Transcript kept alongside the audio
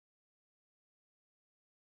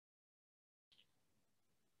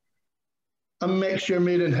a mixture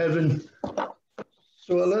made in heaven.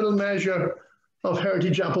 So a little measure of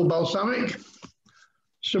Heritage Apple Balsamic,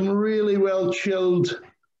 some really well chilled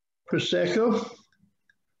Prosecco.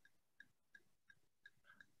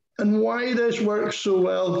 And why this works so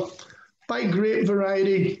well, by grape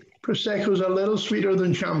variety, Prosecco is a little sweeter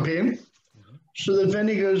than champagne. So the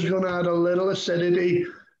vinegar is going to add a little acidity.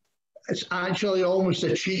 It's actually almost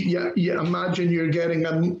a cheat. You imagine you're getting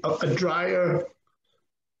a drier,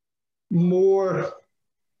 more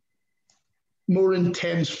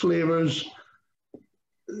intense flavors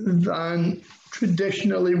than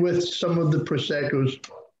traditionally with some of the Proseccos.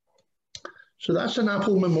 So that's an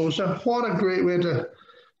apple mimosa. What a great way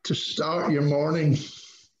to start your morning.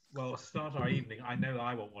 Well, start our evening. I know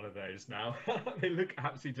I want one of those now. They look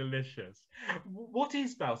absolutely delicious. What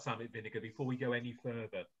is balsamic vinegar before we go any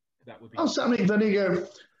further? That would be balsamic vinegar.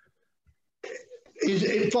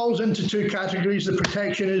 It falls into two categories. The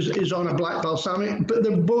protection is on a black balsamic, but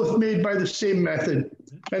they're both made by the same method.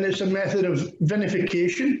 And it's a method of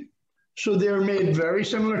vinification. So they're made very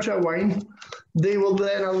similar to a wine. They will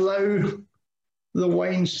then allow the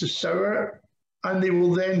wines to sour, and they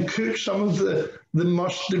will then cook some of the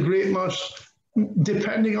must, the grape must,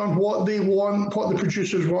 depending on what they want, what the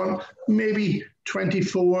producers want, maybe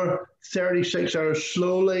 24, 36 hours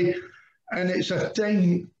slowly. And it's a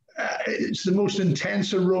thing, it's the most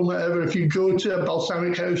intense aroma ever. If you go to a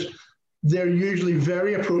balsamic house, they're usually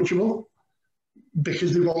very approachable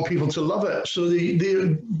because they want people to love it. So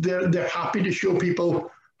they're happy to show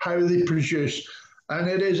people how they produce. And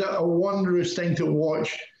it is a wondrous thing to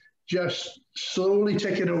watch, just slowly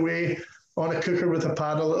ticking away on a cooker with a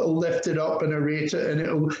paddle. It'll lift it up and aerate it,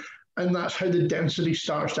 and that's how the density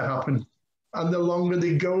starts to happen. And the longer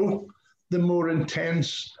they go, the more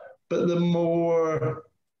intense, but the more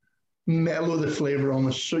mellow the flavor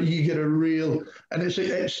almost. So you get a real, and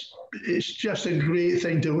it's just a great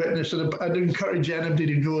thing to witness. And I'd encourage anybody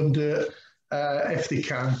to go and do it if they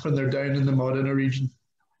can when they're down in the Modena region.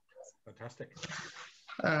 Fantastic.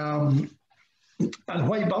 And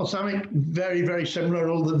white balsamic, very, very similar,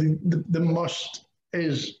 although the must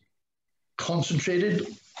is concentrated.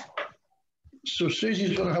 So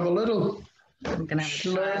Susie's going to have a little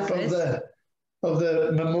slurp of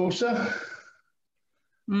the mimosa.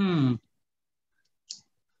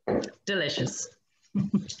 Delicious.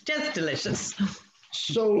 Just delicious.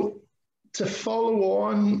 So to follow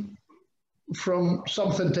on from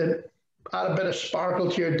something to add a bit of sparkle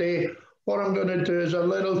to your day, what I'm going to do is a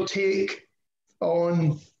little take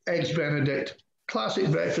on Eggs Benedict. Classic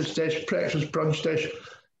breakfast dish, breakfast brunch dish.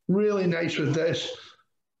 Really nice with this.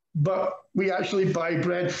 But we actually buy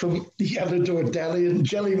bread from the Yellow Door Deli, and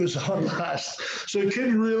Jilly was on last. So it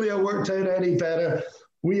couldn't really have worked out any better.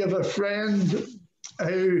 We have a friend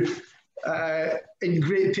who, in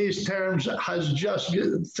great taste terms, has just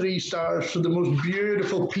 3 stars for the most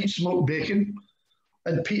beautiful peat smoked bacon.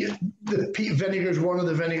 And the peat vinegar is one of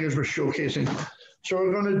the vinegars we're showcasing. So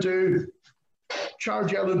we're going to do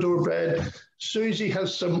charred yellow door bread. Susie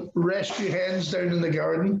has some rescue hens down in the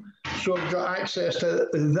garden, so I've got access to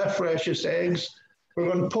the freshest eggs.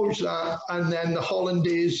 We're going to poach that, and then the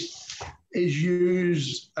hollandaise is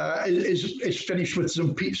used, is finished with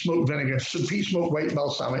some peat smoked vinegar, some peat smoked white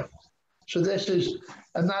balsamic. So this is,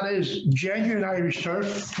 and that is genuine Irish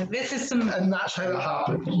turf. This is some, and that's how it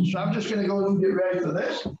happens. So I'm just going to go and get ready for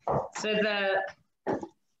this. So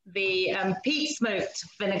the peat smoked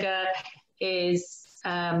vinegar is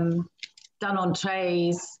done on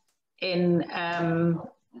trays in,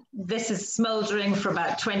 this is smouldering for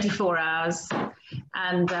about 24 hours,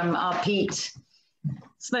 and our peat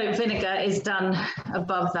smoked vinegar is done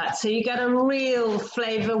above that. So you get a real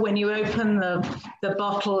flavour when you open the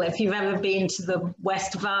bottle, if you've ever been to the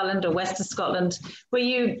West of Ireland or West of Scotland, where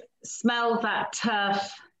you smell that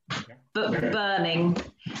turf burning,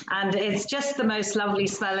 and it's just the most lovely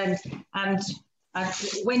smell. And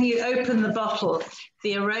when you open the bottle,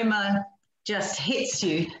 the aroma just hits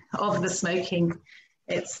you of the smoking.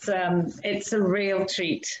 It's a real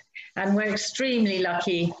treat, and we're extremely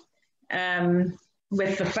lucky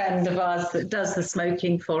with the friend of ours that does the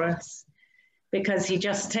smoking for us, because he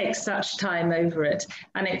just takes such time over it,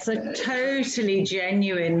 and it's a totally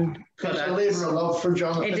genuine product. It's a labour of love for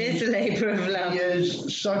Jonathan. It is a labour of love. He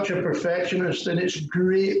is such a perfectionist, and it's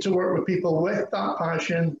great to work with people with that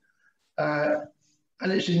passion.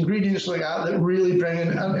 And it's ingredients like that really bring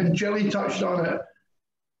in, and Jilly touched on it,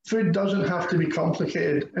 food doesn't have to be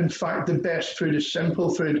complicated. In fact, the best food is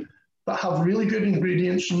simple food, but have really good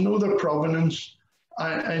ingredients, know their provenance,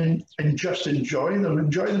 and just enjoy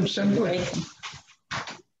them simply.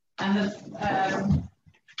 And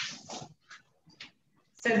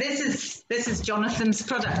So this is Jonathan's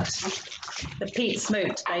product, the peat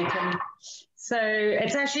smoked bacon. So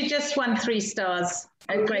it's actually just won 3 stars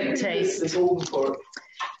at Great Taste. The golden fork.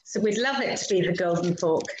 So we'd love it to be the golden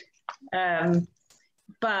fork.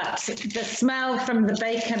 But the smell from the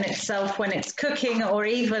bacon itself when it's cooking, or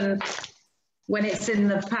even when it's in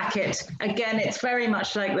the packet, again, it's very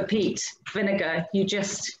much like the peat vinegar. You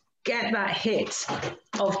just get that hit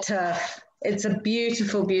of turf. It's a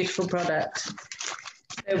beautiful, beautiful product.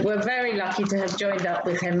 So we're very lucky to have joined up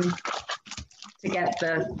with him to get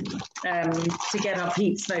our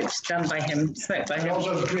peat smoked done by him, smoked by him.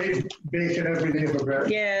 Also great bacon every day for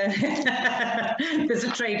breakfast. Yeah, there's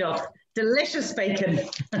a trade-off. Delicious bacon.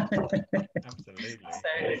 Absolutely.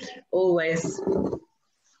 So always.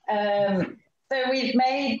 So we've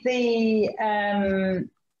made the.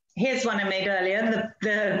 Here's one I made earlier,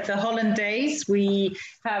 the hollandaise. We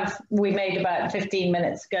made about 15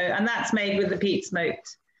 minutes ago, and that's made with the peat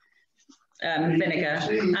smoked vinegar.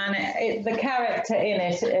 And the character in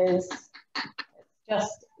it is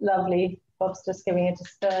just lovely. Bob's just giving it a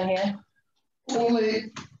stir here.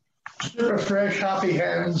 Only super fresh, happy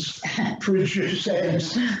hens produce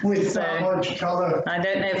eggs with that much colour. I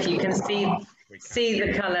don't know if you can see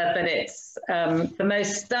the colour, but it's the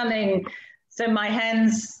most stunning. So my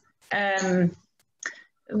hens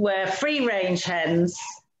were free-range hens,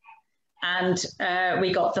 and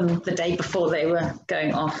we got them the day before they were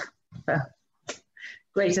going off for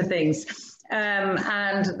greater things.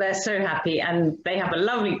 And they're so happy, and they have a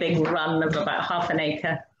lovely big run of about half an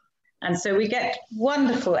acre. And so we get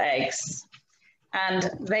wonderful eggs, and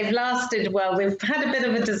they've lasted well. We've had a bit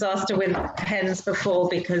of a disaster with hens before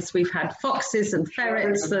because we've had foxes and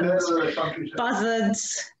ferrets and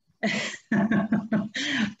buzzards.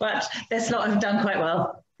 But this lot have done quite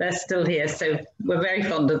well. They're still here, so we're very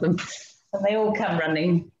fond of them. And they all come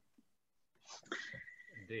running.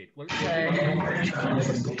 Indeed. Well, my favourite.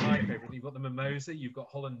 You've got the mimosa, you've got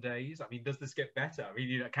hollandaise. I mean, does this get better? I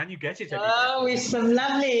mean, can you get it every day? Oh, we have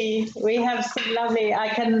some lovely. I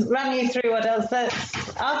can run you through what else.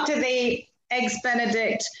 After the eggs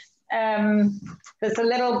Benedict, there's a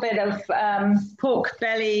little bit of pork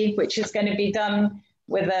belly, which is going to be done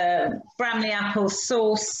with a Bramley apple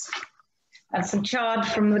sauce and some chard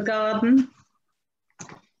from the garden,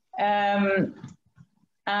 and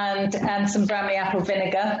some Bramley apple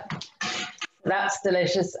vinegar. That's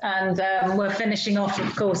delicious. And we're finishing off,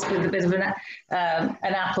 of course, with a bit of an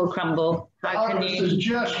apple crumble. How can you? Has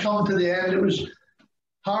just come to the end. It was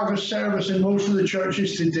harvest service in most of the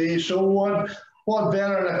churches today. So what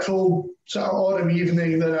better in a cold sort of autumn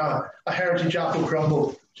evening than a heritage apple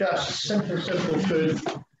crumble? Just simple food.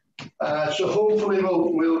 So hopefully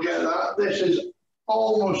we'll get that. This is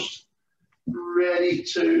almost ready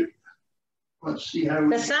to. Let's see how.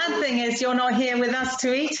 The sad thing is you're not here with us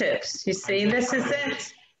to eat it. You see, this is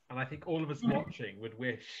it. And I think all of us watching would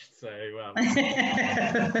wish so.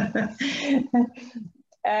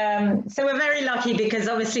 So we're very lucky because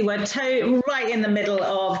obviously we're right in the middle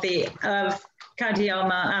of County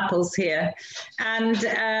Armagh apples here, and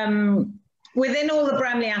within all the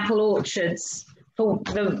Bramley apple orchards,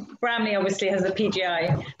 the Bramley obviously has a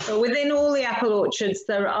PGI, but within all the apple orchards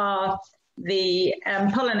there are the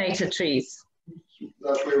pollinator trees.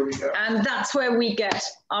 That's where we go. And that's where we get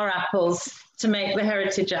our apples to make the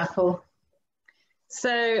heritage apple.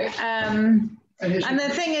 So, and the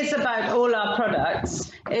thing is about all our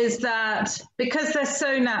products is that because they're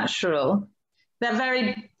so natural,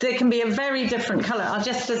 they can be a very different colour.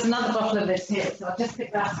 There's another bottle of this here, so I'll just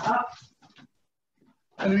pick that up.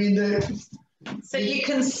 I mean, so you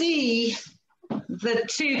can see the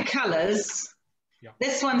 2 colours. Yeah.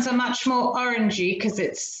 This one's a much more orangey because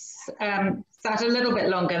it's sat a little bit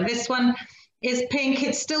longer. This one is pink.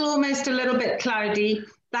 It's still almost a little bit cloudy.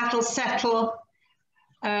 That'll settle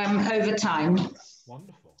over time.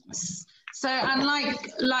 Wonderful. So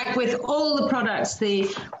unlike with all the products,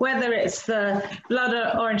 whether it's the blood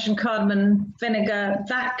orange and cardamom vinegar,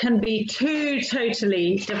 that can be 2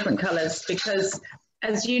 totally different colours because,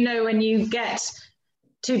 as you know, when you get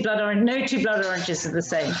 2 blood orange, no 2 blood oranges are the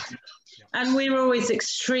same. And we're always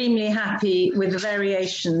extremely happy with the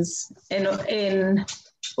variations in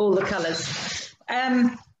all the colours.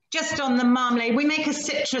 Just on the marmalade, we make a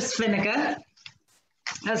citrus vinegar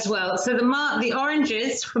as well. So the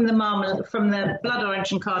oranges from the blood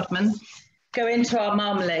orange and cardamom go into our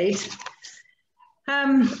marmalade.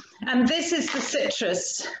 And this is the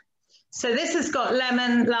citrus. So this has got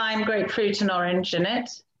lemon, lime, grapefruit and orange in it.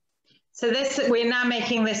 So we're now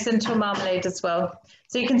making this into a marmalade as well.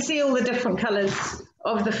 So you can see all the different colours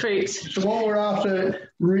of the fruit. So what we're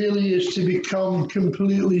after really is to become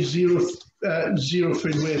completely zero zero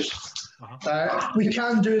food waste. We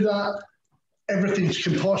can't do that. Everything's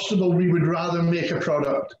compostable. We would rather make a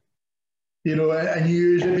product, you know, and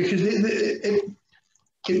use it because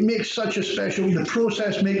it makes such a special, the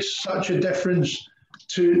process makes such a difference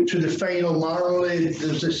to the final marmalade.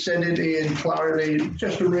 There's acidity and clarity,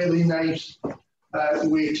 just a really nice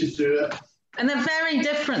way to do it. And they're very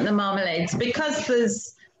different, the marmalades, because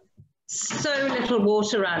there's so little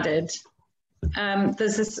water added.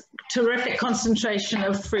 There's this terrific concentration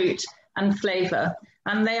of fruit and flavour,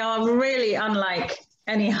 and they are really unlike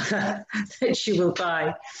any other that you will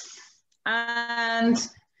buy. And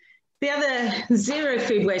the other zero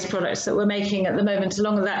food waste products that we're making at the moment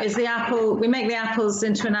along with that is the apple. We make the apples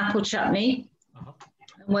into an apple chutney.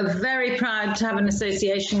 We're very proud to have an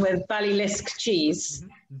association with Ballylisk cheese.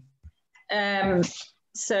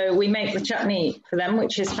 So we make the chutney for them,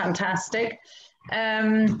 which is fantastic.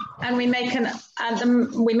 And we make an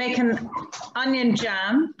onion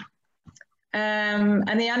jam.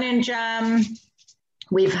 And the onion jam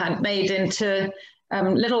we've had made into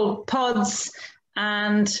little pods,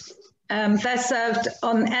 and they're served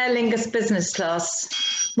on Aer Lingus business class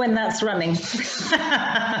when that's running.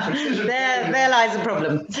 there lies a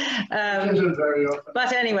problem.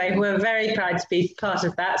 But anyway, we're very proud to be part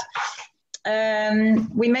of that.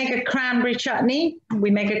 We make a cranberry chutney.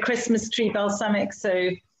 We make a Christmas tree balsamic. So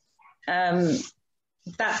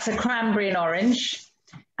that's a cranberry and orange.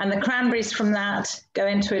 And the cranberries from that go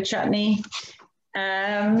into a chutney.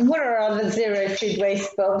 What are our other zero food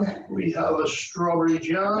waste, Bob? We have a strawberry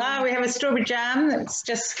jam. We have a strawberry jam that's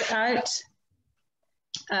just out.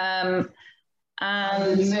 And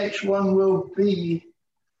the next one will be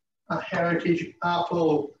a heritage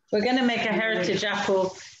apple. We're going to make a heritage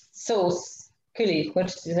apple sauce. Cooley, what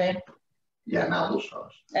did you say? Yeah, an apple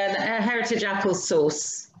sauce. And a heritage apple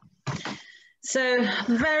sauce. So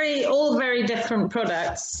all very different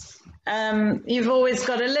products. You've always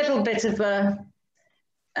got a little bit of a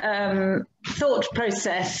thought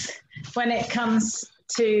process when it comes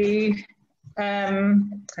to,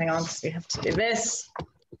 hang on, we have to do this.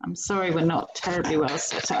 I'm sorry, we're not terribly well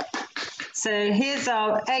set up. So here's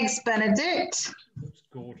our eggs Benedict. Looks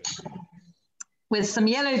gorgeous. With some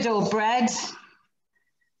yellow door bread,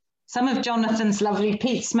 some of Jonathan's lovely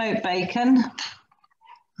peat smoked bacon,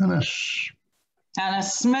 and a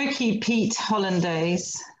smoky peat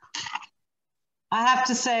hollandaise. I have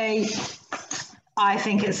to say, I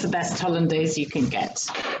think it's the best hollandaise you can get.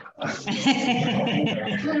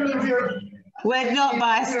 We're not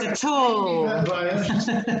biased at all. Not biased.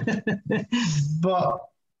 But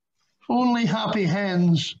only happy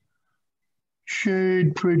hens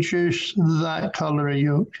should produce that colour of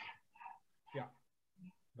yolk. Yeah,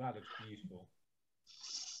 that is beautiful.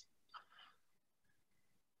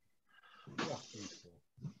 Just beautiful.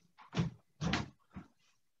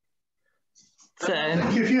 So,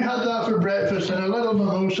 if you had that for breakfast and a little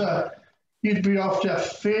mimosa, you'd be off to a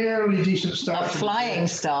fairly decent start. A flying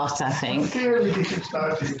start, I think. A fairly decent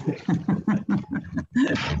start.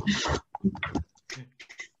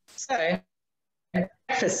 So,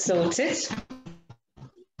 breakfast sorted.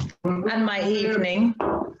 And my evening.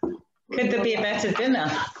 Could there be a better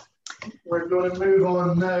dinner? We're going to move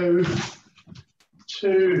on now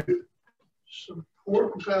to some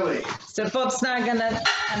pork belly. So Bob's now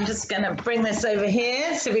I'm just gonna bring this over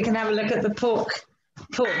here so we can have a look at the pork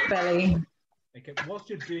belly. Okay, whilst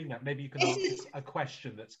you're doing that, maybe you can answer a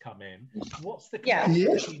question that's come in. What's the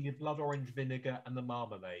connection between your blood orange vinegar and the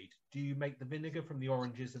marmalade? Do you make the vinegar from the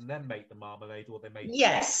oranges and then make the marmalade, or they make?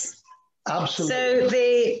 Yes, absolutely. So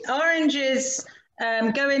the oranges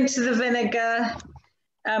go into the vinegar,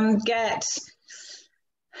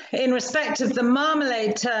 in respect of the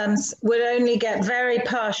marmalade terms, would only get very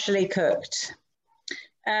partially cooked.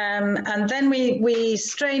 And then we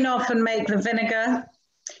strain off and make the vinegar.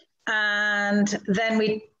 And then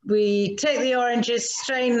we take the oranges,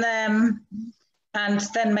 strain them, and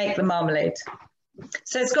then make the marmalade.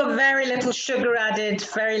 So it's got very little sugar added,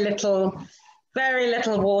 very little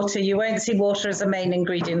water. You won't see water as a main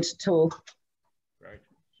ingredient at all. Right.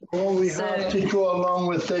 All we have to go along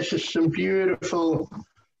with this is some beautiful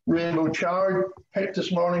rainbow chard picked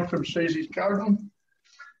this morning from Susie's garden.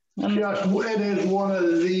 It is one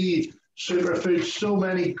of the superfoods, so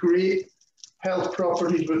many great health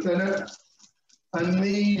properties within it. And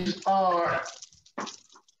these are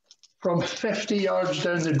from 50 yards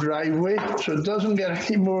down the driveway, so it doesn't get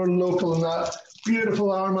any more local than that.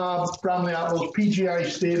 Beautiful Armagh Bramley apples, PGI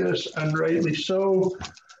status, and rightly so.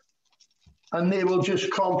 And they will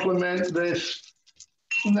just complement this.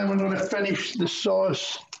 And then we're going to finish the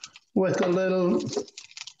sauce with a little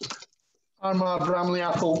Armagh Bramley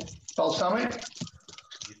Apple Balsamic.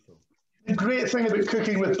 The great thing about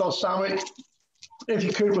cooking with balsamic, if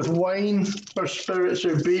you cook with wine or spirits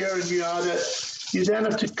or beer and you add it, you then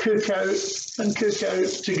have to cook out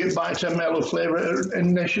to get back to a mellow flavour.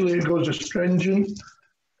 Initially it goes astringent.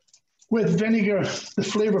 With vinegar, the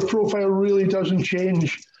flavour profile really doesn't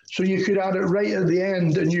change. So you could add it right at the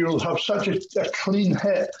end and you'll have such a clean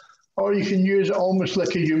hit. Or you can use it almost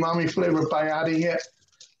like a umami flavour by adding it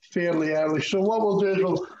fairly early. So what we'll do is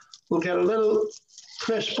we'll get a little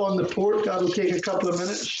crisp on the pork. That'll take a couple of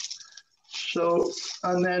minutes. So,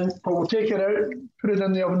 and then we'll take it out, put it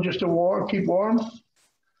in the oven just to keep warm.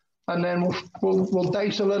 And then we'll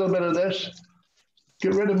dice a little bit of this,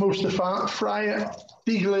 get rid of most of the fat, fry it,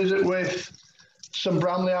 deglaze it with some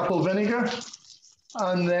Bramley apple vinegar.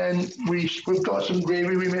 And then we've got some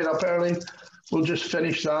gravy we made up early. We'll just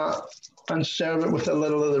finish that and serve it with a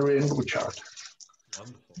little of the rainbow chard.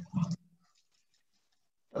 Wonderful.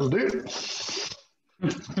 That'll do.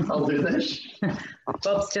 I'll do this.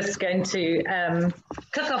 Bob's just going to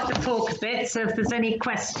cook off the pork a bit, so if there's any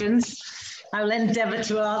questions, I'll endeavour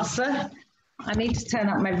to answer. I need to turn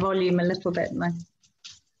up my volume a little bit.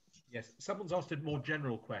 Yes, someone's asked a more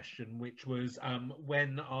general question, which was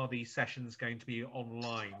when are these sessions going to be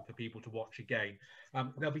online for people to watch again?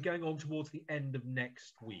 They'll be going on towards the end of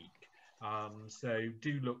next week. So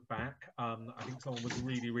do look back. I think someone was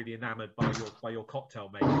really enamoured by your cocktail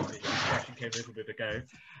making. The question came a little bit ago.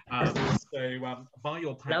 So buy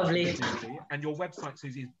your pack. Lovely. Susie, and your website,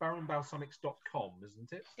 Susie, is burrenbalsamics.com,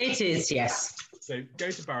 isn't it? It is, yes. So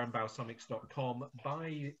go to burrenbalsamics.com,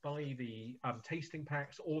 buy the tasting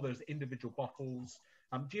packs, all those individual bottles.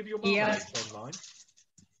 Do you have your marmalades online?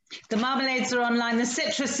 The marmalades are online. The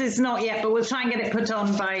citrus is not yet, but we'll try and get it put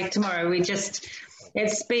on by tomorrow.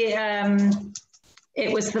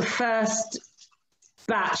 It was the first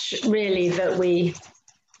batch really that we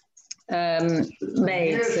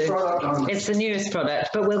made. So it's the newest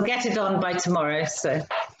product, but we'll get it on by tomorrow. So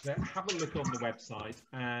have a look on the website,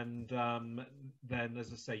 and then,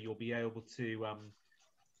 as I say, you'll be able to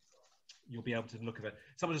look at it.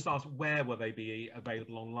 Someone just asked, where will they be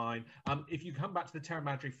available online? If you come back to the Terra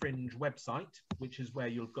Madre Fringe website, which is where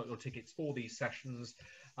you've got your tickets for these sessions,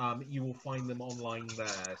 you will find them online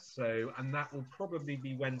there. So, and that will probably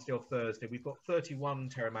be Wednesday or Thursday. We've got 31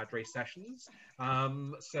 Terra Madre sessions.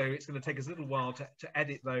 So it's going to take us a little while to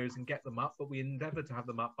edit those and get them up, but we endeavour to have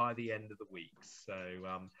them up by the end of the week. So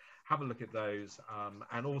have a look at those.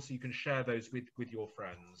 And also you can share those with your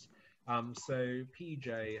friends. So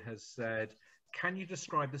PJ has said, can you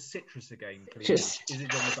describe the citrus again, please? Is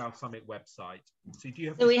it on the Balsamic website? So do you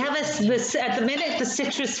have? So we have at the minute the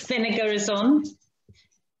citrus vinegar is on.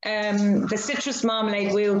 The citrus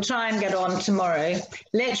marmalade we'll try and get on tomorrow.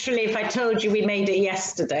 Literally, if I told you we made it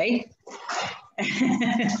yesterday.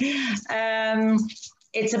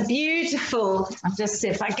 It's a beautiful. I'll just see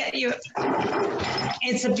if I get you.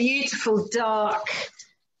 It's a beautiful dark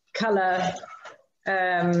colour.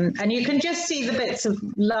 And you can just see the bits of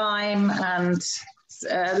lime and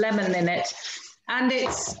lemon in it. And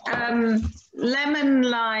it's lemon,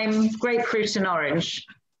 lime, grapefruit and orange.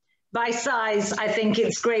 By size, I think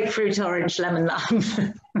it's grapefruit, orange, lemon, lime.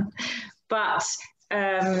 But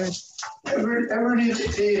every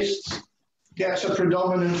taste gets a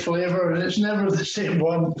predominant flavour, and it's never the same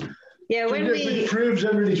one. Yeah, it proves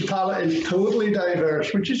everybody's palate is totally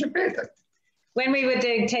diverse, which is a great thing. When we were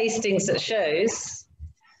doing tastings at shows,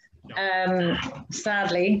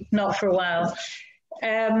 sadly, not for a while,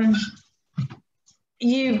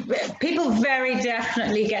 people very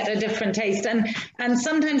definitely get a different taste. And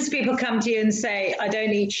sometimes people come to you and say, I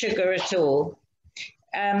don't eat sugar at all.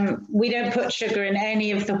 We don't put sugar in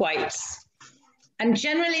any of the whites. And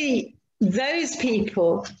generally, those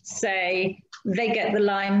people say they get the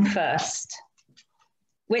lime first,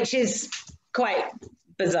 which is quite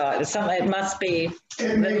bizarre. It must be.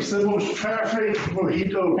 It makes the most perfect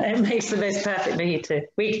mojito. It makes the most perfect mojito.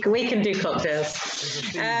 We can do cocktails.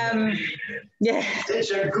 Yeah.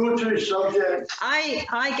 It's a go-to subject.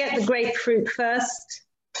 I get the grapefruit first,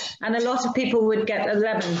 and a lot of people would get the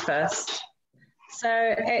lemon first. So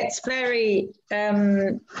it's very,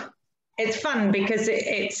 it's fun because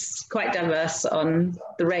it's quite diverse on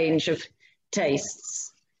the range of tastes.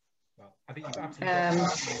 I think you've absolutely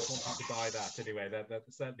want to buy that anyway.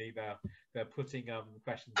 Certainly they're putting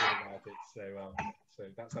questions in about it. So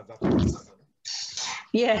that sounds absolutely fun.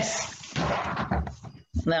 Yes.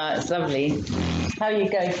 No, it's lovely. How you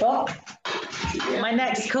go, Bob? Yeah. My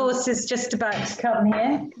next course is just about to come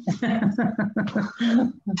here.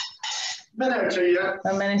 Minute or two, yeah.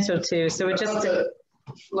 A minute or two. So we're just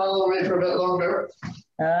lull away for a bit longer.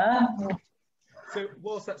 So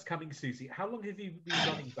whilst that's coming, Susie, how long have you been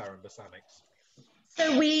running Burren Balsamics?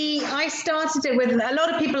 So I started it with, a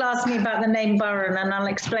lot of people ask me about the name Burren, and I'll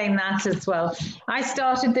explain that as well. I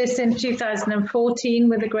started this in 2014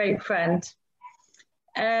 with a great friend.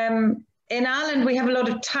 In Ireland, we have a lot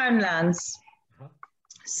of townlands.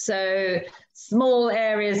 So small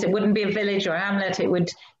areas, it wouldn't be a village or a hamlet,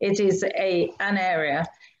 it is an area.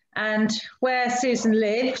 And where Susan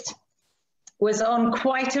lived was on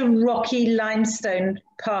quite a rocky limestone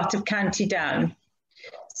part of County Down.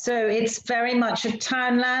 So it's very much a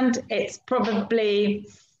townland. It's probably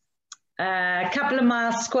a couple of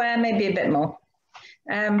miles square, maybe a bit more.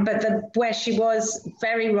 But where she was,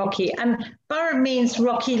 very rocky. And Burren means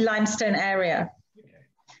rocky limestone area.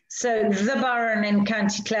 So the Burren in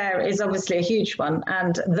County Clare is obviously a huge one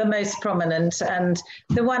and the most prominent and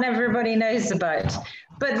the one everybody knows about.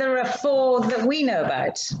 But there are 4 that we know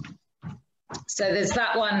about. So there's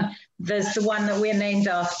that one, there's the one that we're named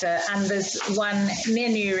after, and there's one near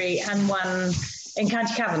Newry and one in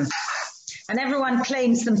County Cavan. And everyone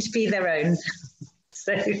claims them to be their own.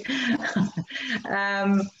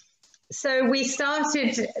 So we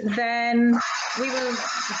started then, we were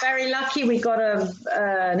very lucky, we got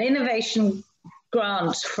an innovation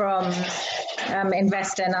grant from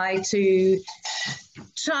Invest NI to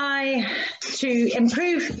try to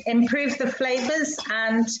improve the flavours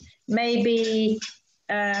and maybe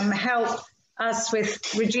help us with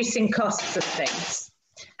reducing costs of things.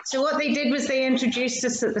 So what they did was they introduced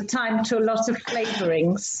us at the time to a lot of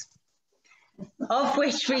flavourings, of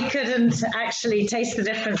which we couldn't actually taste the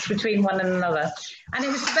difference between one and another. And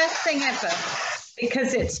it was the best thing ever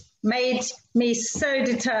because it made me so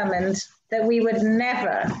determined that we would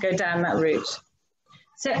never go down that route.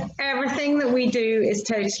 So everything that we do is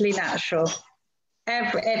totally natural.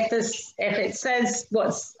 If it says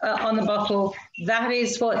what's on the bottle, that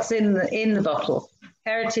is what's in the bottle.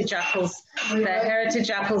 Heritage apples, they're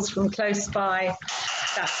heritage apples from close by.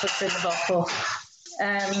 That's what's in the bottle.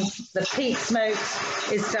 The peat smoke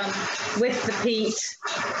is done with the peat.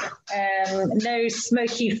 No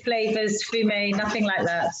smoky flavours, fumet, nothing like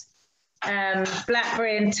that.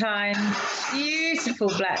 Blackberry and thyme, beautiful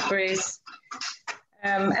blackberries.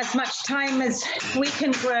 As much thyme as we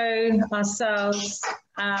can grow ourselves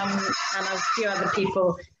and a few other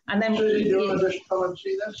people. And then you want to just come and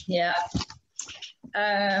see this? Yeah.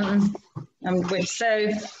 So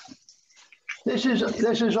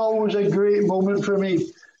this is always a great moment for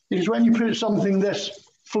me, because when you put something this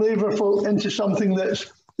flavourful into something that's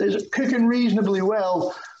cooking reasonably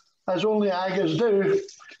well, as only Agas do,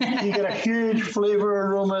 you get a huge flavour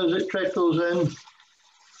aroma as it trickles in.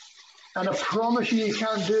 And I promise you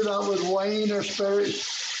can't do that with wine or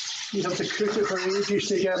spirits. You have to cook it for ages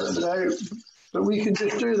to get it out. But we can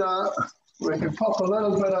just do that. We can pop a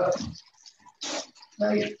little bit of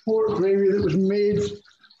nice pork gravy that was made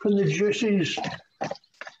from the juices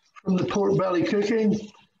from the pork belly cooking.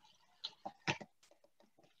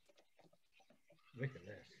 Look at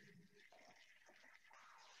this.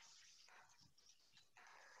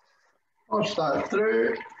 Watch that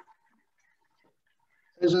through.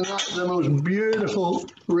 Isn't that the most beautiful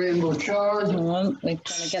rainbow chard? we're trying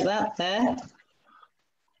to get that there.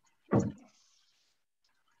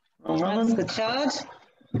 That's the chard.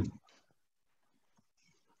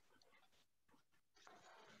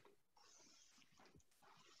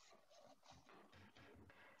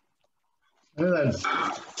 And then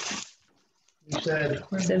we said,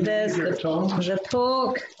 so there's the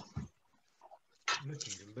pork.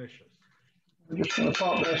 Looking delicious. I'm just going to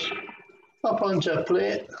pop this up onto a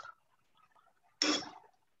plate.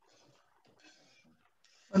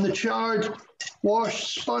 And the chard,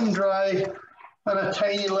 washed, spun dry, and a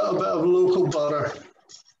tiny little bit of local butter.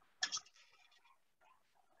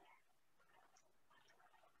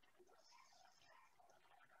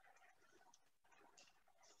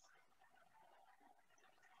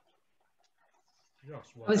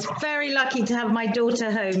 I was very lucky to have my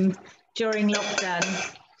daughter home during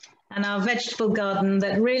lockdown, and our vegetable garden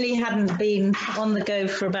that really hadn't been on the go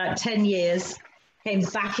for about 10 years came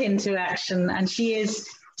back into action, and she is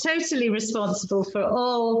totally responsible for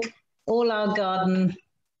all our garden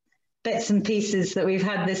bits and pieces that we've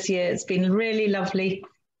had this year. It's been really lovely.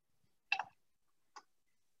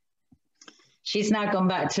 She's now gone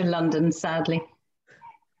back to London, sadly.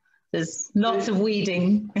 There's lots of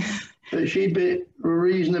weeding. But she'd be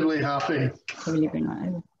reasonably happy.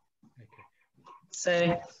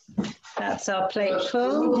 So that's our plate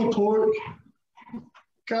full. Local pork,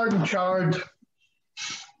 garden chard,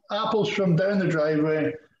 apples from down the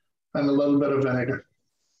driveway, and a little bit of vinegar.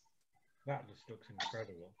 That just looks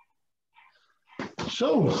incredible.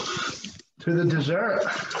 So, to the dessert.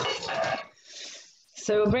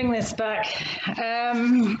 So we'll bring this back. There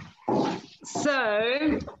we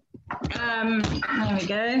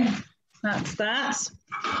go. That's that.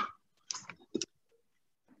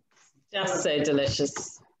 Just so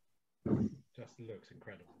delicious. Just looks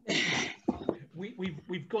incredible.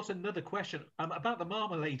 We've got another question about the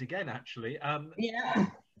marmalade again, actually. Yeah.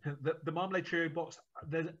 The marmalade trio box.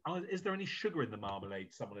 Is there any sugar in the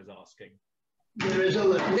marmalade? Someone is asking. There is a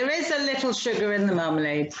little. There is a little sugar in the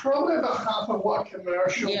marmalade. Probably about half of what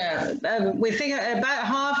commercial. Yeah, we think about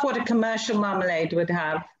half what a commercial marmalade would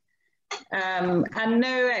have, and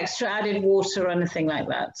no extra added water or anything like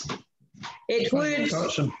that. It would.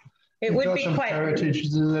 It would be quite heritage.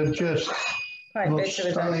 They're just quite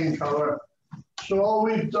stunning colour. So all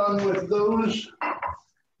we've done with those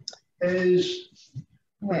is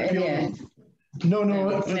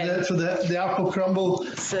no, for the apple crumble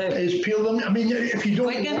is peel them. I mean, if you don't,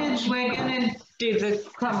 we're gonna do the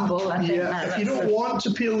crumble. I think if you don't want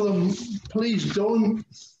to peel them, please don't.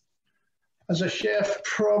 As a chef,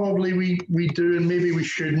 probably we do, and maybe we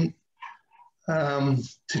shouldn't,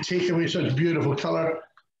 to take away such beautiful colour.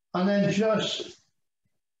 And then just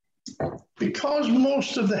because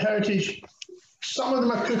most of the heritage, some of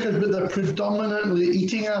them are cookers, but they're predominantly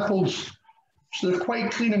eating apples. So they're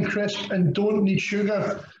quite clean and crisp and don't need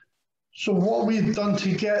sugar. So what we've done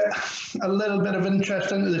to get a little bit of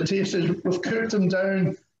interest into the taste is we've cooked them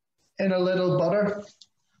down in a little butter.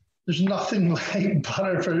 There's nothing like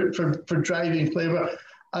butter for driving flavour.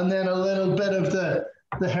 And then a little bit of the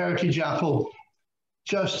heritage apple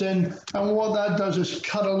just in. And what that does is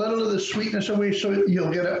cut a little of the sweetness away so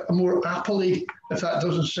you'll get a more appley, if that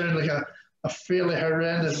doesn't sound like a fairly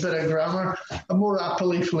horrendous bit of grammar, a more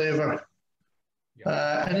appley flavour.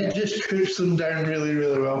 And it just cooks them down really,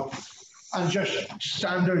 really well. And just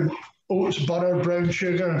standard oats, butter, brown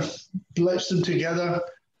sugar, blitz them together,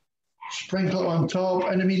 sprinkle it on top.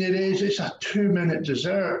 And I mean, it's a 2-minute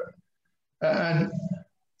dessert. And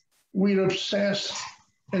we're obsessed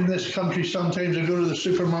in this country. Sometimes I go to the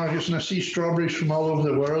supermarkets and I see strawberries from all over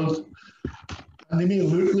the world. And they may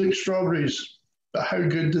look like strawberries, but how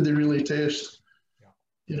good do they really taste?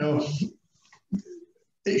 You know,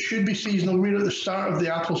 it should be seasonal. We're at the start of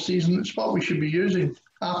the apple season. It's what we should be using.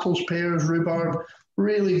 Apples, pears, rhubarb,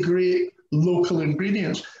 really great local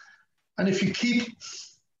ingredients. And if you keep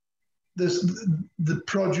the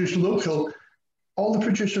produce local, all the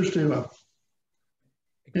producers do well.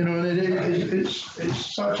 You know, and it's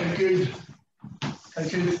such a good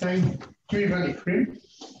thing. Do you have any cream?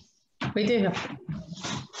 We do have.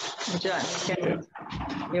 Would you like to get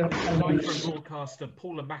your broadcaster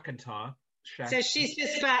Paula McIntyre? Shack. So she's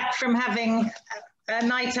just back from having a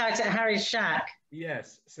night out at Harry's shack.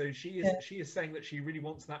 Yes, so she is saying that she really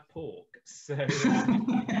wants that pork. So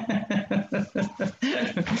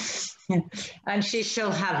and she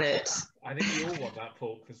shall have it. I think we all want that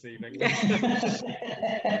pork this evening.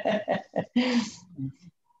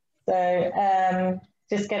 So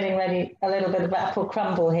just getting ready a little bit of apple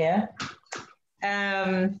crumble here.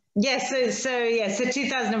 So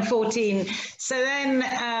 2014. So then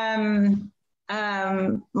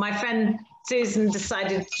my friend Susan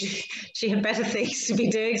decided she had better things to be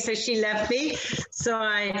doing, so she left me. So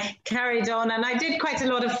I carried on, and I did quite a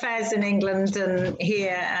lot of fairs in England and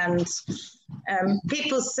here. And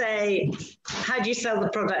people say, "How do you sell the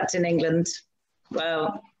product in England?"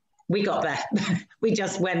 Well, we got there. We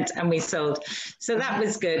just went and we sold. So that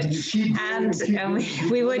was good. And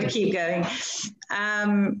we would keep going.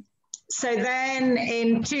 So then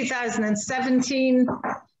in 2017,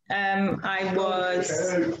 I was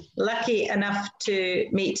lucky enough to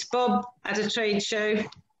meet Bob at a trade show.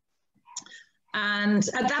 And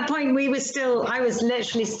at that point, I was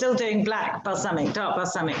literally still doing black balsamic, dark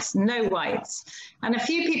balsamics, no whites. And a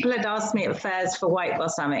few people had asked me at fairs for white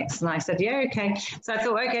balsamics. And I said, yeah, okay. So I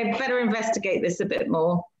thought, okay, better investigate this a bit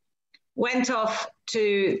more. Went off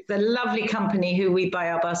to the lovely company who we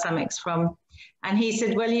buy our balsamics from. And he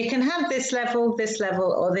said, well, you can have this level, or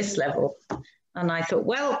this level. And I thought,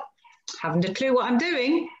 well, haven't a clue what I'm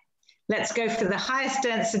doing. Let's go for the highest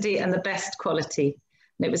density and the best quality.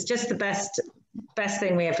 And it was just the best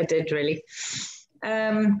thing we ever did, really.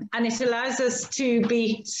 And it allows us to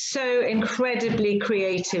be so incredibly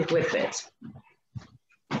creative with it.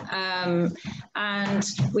 And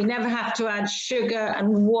we never have to add sugar,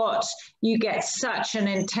 and you get such an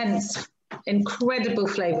intense, incredible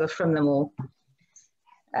flavor from them all.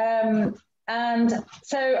 And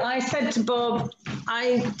so I said to Bob,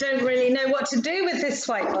 I don't really know what to do with this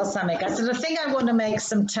white balsamic. I said, I think I want to make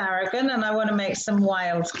some tarragon and I want to make some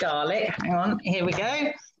wild garlic. Hang on, here we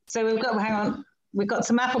go. So we've got, hang on, we've got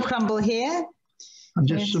some apple crumble here. And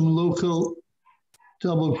just some local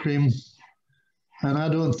double cream. And I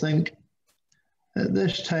don't think at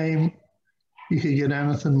this time you could get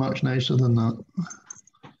anything much nicer than that.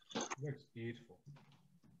 Looks beautiful.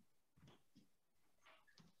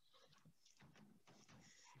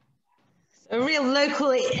 A real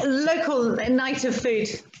local night of food.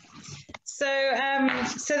 So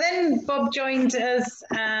then Bob joined us,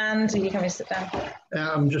 and you can sit down.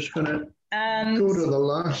 I'm just going to go to the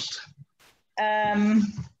last. We have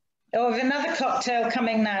another cocktail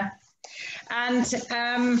coming now. And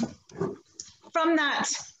from that,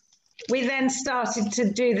 we then started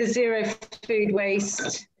to do the zero food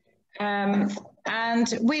waste. And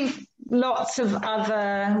we've been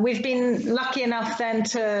lucky enough then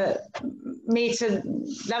to meet a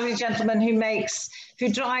lovely gentleman who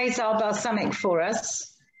dries our balsamic for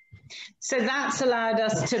us. So that's allowed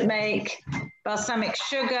us to make balsamic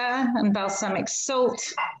sugar and balsamic salt.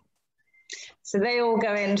 So they all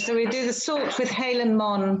go in. So we do the salt with Holland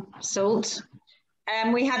Mon salt.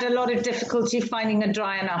 And we had a lot of difficulty finding a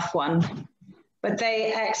dry enough one, but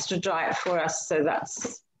they extra dry it for us. So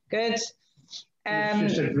that's good. It's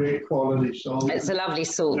just a great quality salt. It's a lovely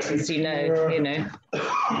salt, as you know.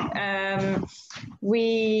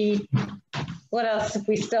 What else have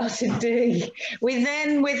we started doing? We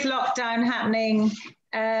then, with lockdown happening,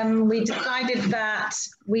 we decided that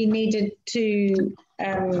we needed to,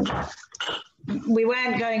 we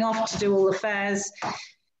weren't going off to do all the fairs.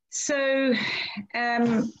 So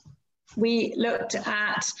we looked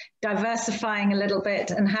at diversifying a little bit,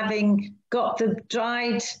 and having got the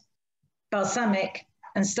dried balsamic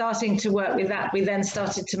and starting to work with that, we then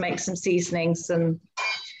started to make some seasonings and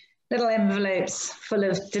little envelopes full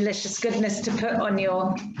of delicious goodness to put on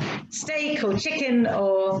your steak or chicken,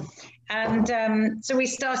 so we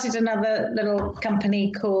started another little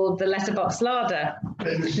company called the Letterbox Larder.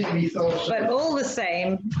 But all the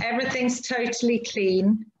same, everything's totally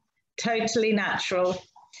clean, totally natural,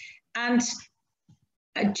 and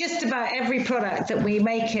just about every product that we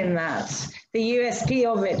make in that, the USP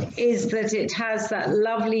of it is that it has that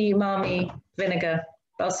lovely umami vinegar,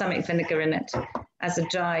 balsamic vinegar in it as a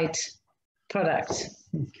dried product.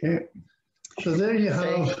 Okay, so there you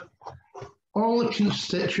have all the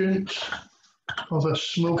constituents of a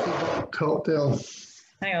smoky cocktail.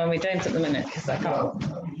 Hang on, we don't at the minute because I can't.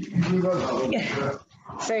 Yeah.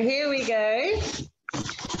 So here we go.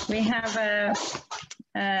 We have a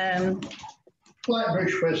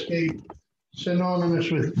Flatbush whiskey,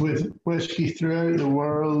 synonymous with whiskey throughout the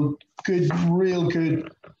world. Good, real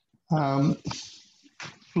good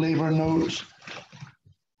flavor notes.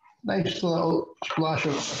 Nice little splash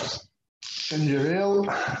of ginger ale.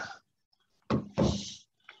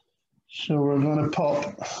 So we're going to pop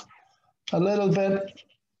a little bit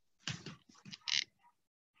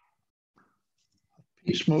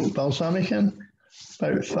peat smoked balsamic in,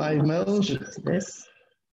 about 5 mils. This.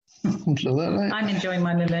 Absolutely. I'm enjoying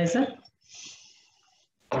my mimosa.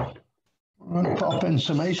 I'm going to pop in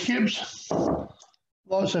some ice cubes.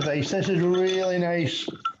 Lots of ice. This is really nice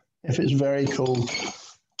if it's very cold.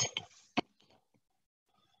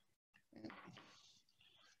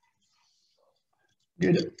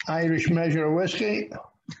 Good Irish measure of whiskey.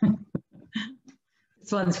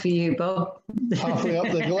 This one's for you, Bob. Halfway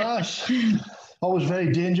up the glass. Always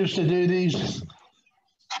very dangerous to do these.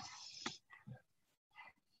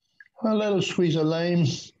 A little squeeze of lime.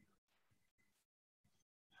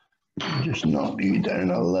 Just knock you down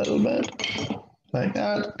a little bit, like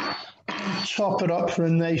that. Top it up for a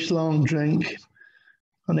nice long drink.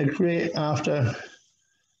 And a great after.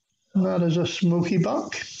 And that is a smoky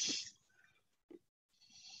buck.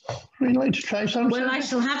 Would you like to try something? Well, I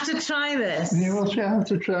shall have to try this. You will have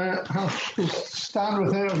to try it. Have to stand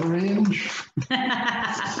without a range.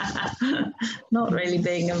 Not really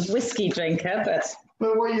being a whiskey drinker, but...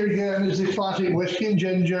 But what you're getting is the classic whiskey and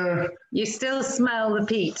ginger. You still smell the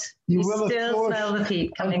peat. You will, still smell the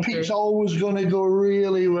peat coming and peat's always going to go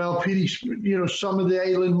really well. Peat, some of the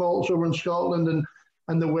island malts over in Scotland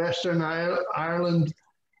and the Western Ireland.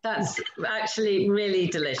 That's actually really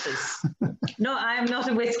delicious. No, I am not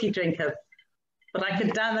a whiskey drinker, but I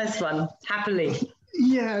could down this one happily.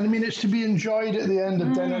 Yeah, I mean, it's to be enjoyed at the end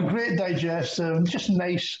of dinner. Great digestive, just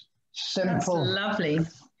nice, simple. That's lovely. Do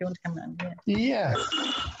you want to come down here? Yeah.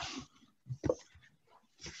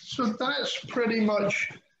 So that's pretty much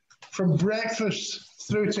from breakfast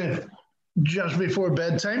through to just before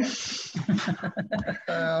bedtime.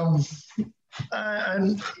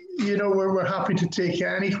 And, we're happy to take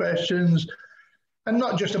any questions, and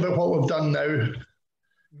not just about what we've done now.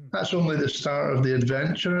 That's only the start of the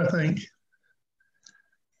adventure, I think.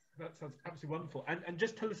 That sounds absolutely wonderful. And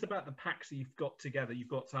just tell us about the packs that you've got together. You've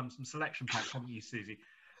got some selection packs, haven't you, Susie?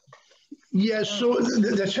 Yes, so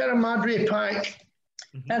the Terra Madre pack.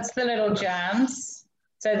 That's the little jams.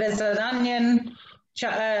 So there's an onion,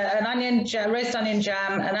 roast onion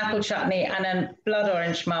jam, an apple chutney, and a blood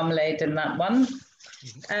orange marmalade in that one.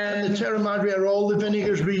 And the Terra Madre are all the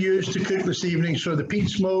vinegars we use to cook this evening. So the peat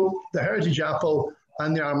smoke, the heritage apple,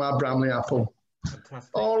 and the Armagh Bramley apple. Fantastic.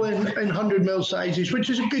 All in 100 ml sizes, which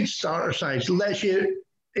is a good starter size. Lets you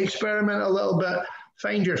experiment a little bit,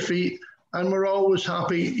 find your feet, and we're always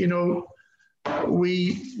happy. You know,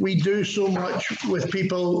 we do so much with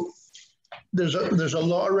people. There's a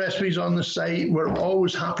lot of recipes on the site. We're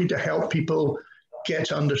always happy to help people get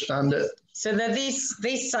to understand it. So they're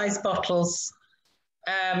these size bottles,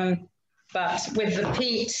 but with the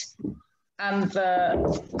peat and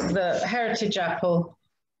the heritage apple,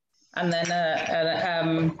 and then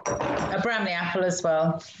a Bramley apple as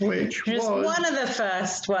well. Which was one of the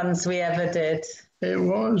first ones we ever did. It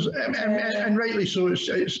was, and rightly so.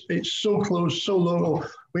 It's so close, so local.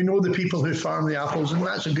 We know the people who farm the apples, and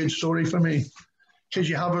that's a good story for me, because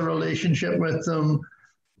you have a relationship with them,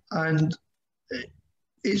 and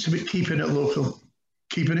it's about keeping it local,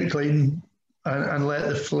 keeping it clean, and let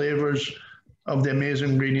the flavours of the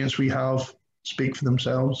amazing ingredients we have speak for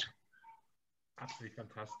themselves. Absolutely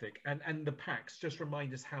fantastic. And the packs, just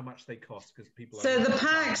remind us how much they cost, because people. So the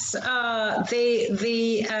packs are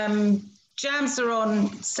the jams are on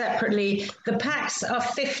separately. The packs are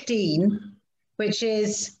 15, which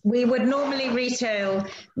is, we would normally retail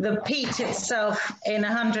the peat itself in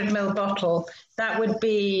 100 ml bottle. That would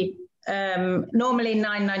be normally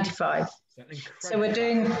 £9.95. So we're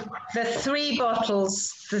doing the 3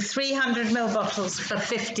 bottles, the 300 ml bottles for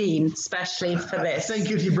 15, especially for this. I think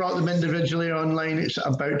if you brought them individually online, it's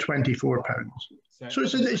about £24. So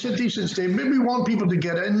it's a decent statement. We want people to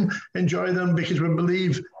get in, enjoy them, because we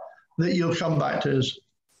believe that you'll come back to us.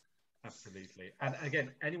 Absolutely. And again,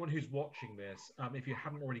 anyone who's watching this, if you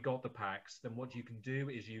haven't already got the packs, then what you can do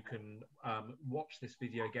is you can watch this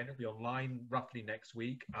video again. It'll be online roughly next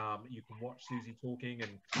week. You can watch Susie talking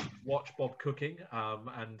and watch Bob cooking.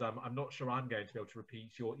 And I'm not sure I'm going to be able to repeat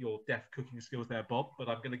your deft cooking skills there, Bob, but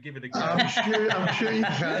I'm going to give it a go. I'm sure you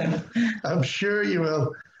can. I'm sure you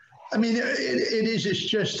will. I mean, it's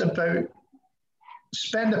just about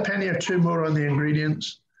spend a penny or two more on the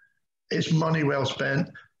ingredients. It's money well spent.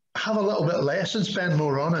 Have a little bit less and spend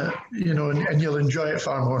more on it, you know, and you'll enjoy it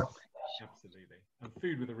far more. Absolutely. And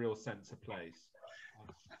food with a real sense of place.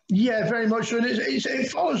 Yeah, very much so. And it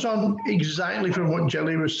follows on exactly from what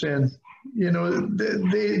Jilly was saying. You know,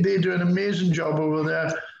 they do an amazing job over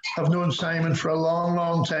there. I've known Simon for a long,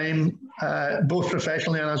 long time, both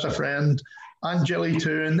professionally and as a friend, and Jilly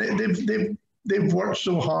too. And they've worked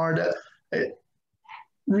so hard at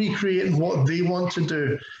recreating what they want to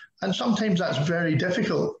do. And sometimes that's very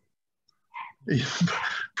difficult.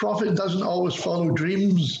 Profit doesn't always follow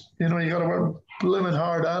dreams. You know, you got to work blooming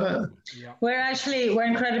hard at it. Yeah. We're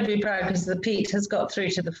incredibly proud because the peat has got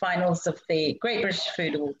through to the finals of the Great British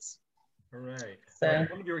Food Awards. Hooray. So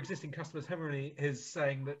one of your existing customers, Henry, is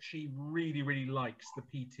saying that she really, really likes the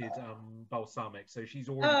peated balsamic. So she's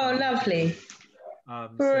already... Oh, lovely.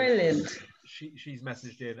 Brilliant. So she's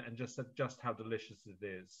messaged in and just said just how delicious it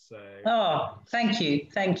is. So. Oh, thank you.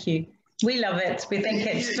 Thank you. We love it. We think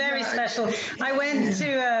it's very special. I went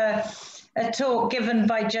to a talk given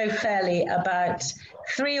by Joe Fairley about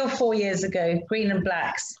 3 or 4 years ago, Green and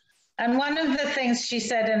Blacks. And one of the things she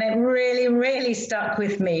said, and it really, really stuck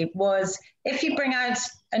with me, was if you bring out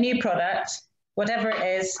a new product, whatever it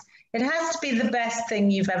is, it has to be the best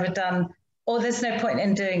thing you've ever done, or there's no point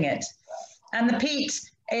in doing it. And the peat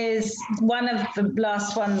is one of the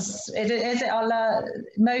last ones. Is it our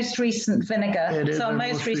most recent vinegar? It's our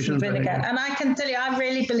most recent vinegar. And I can tell you, I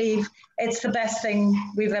really believe it's the best thing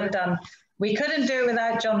we've ever done. We couldn't do it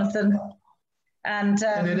without Jonathan. And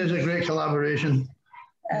it is a great collaboration.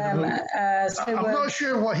 So I'm not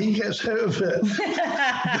sure what he gets out of it.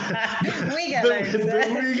 We get loads of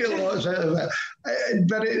it. We get lots out of it.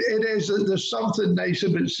 But it is, there's something nice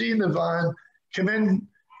about seeing the van, come in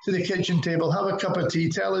to the kitchen table, have a cup of tea,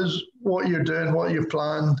 tell us what you're doing, what you've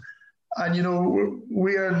planned. And, you know,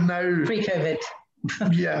 we are now... Pre-COVID.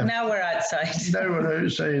 Yeah. Now we're outside. Now we're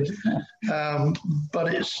outside.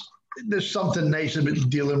 But there's something nice about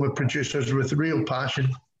dealing with producers with real passion.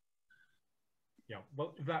 Yeah,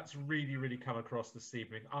 well, that's really, really come across this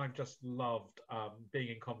evening. I've just loved being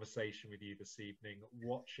in conversation with you this evening,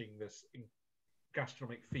 watching this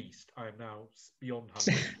gastronomic feast. I am now beyond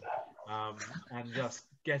hungry. And just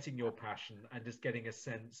getting your passion and just getting a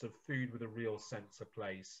sense of food with a real sense of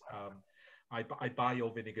place. I buy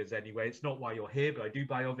your vinegars anyway. It's not why you're here, but I do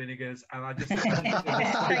buy your vinegars, and I just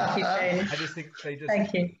Thank you, James. I just think they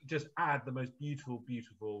Thank you. just add the most beautiful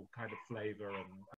kind of flavour and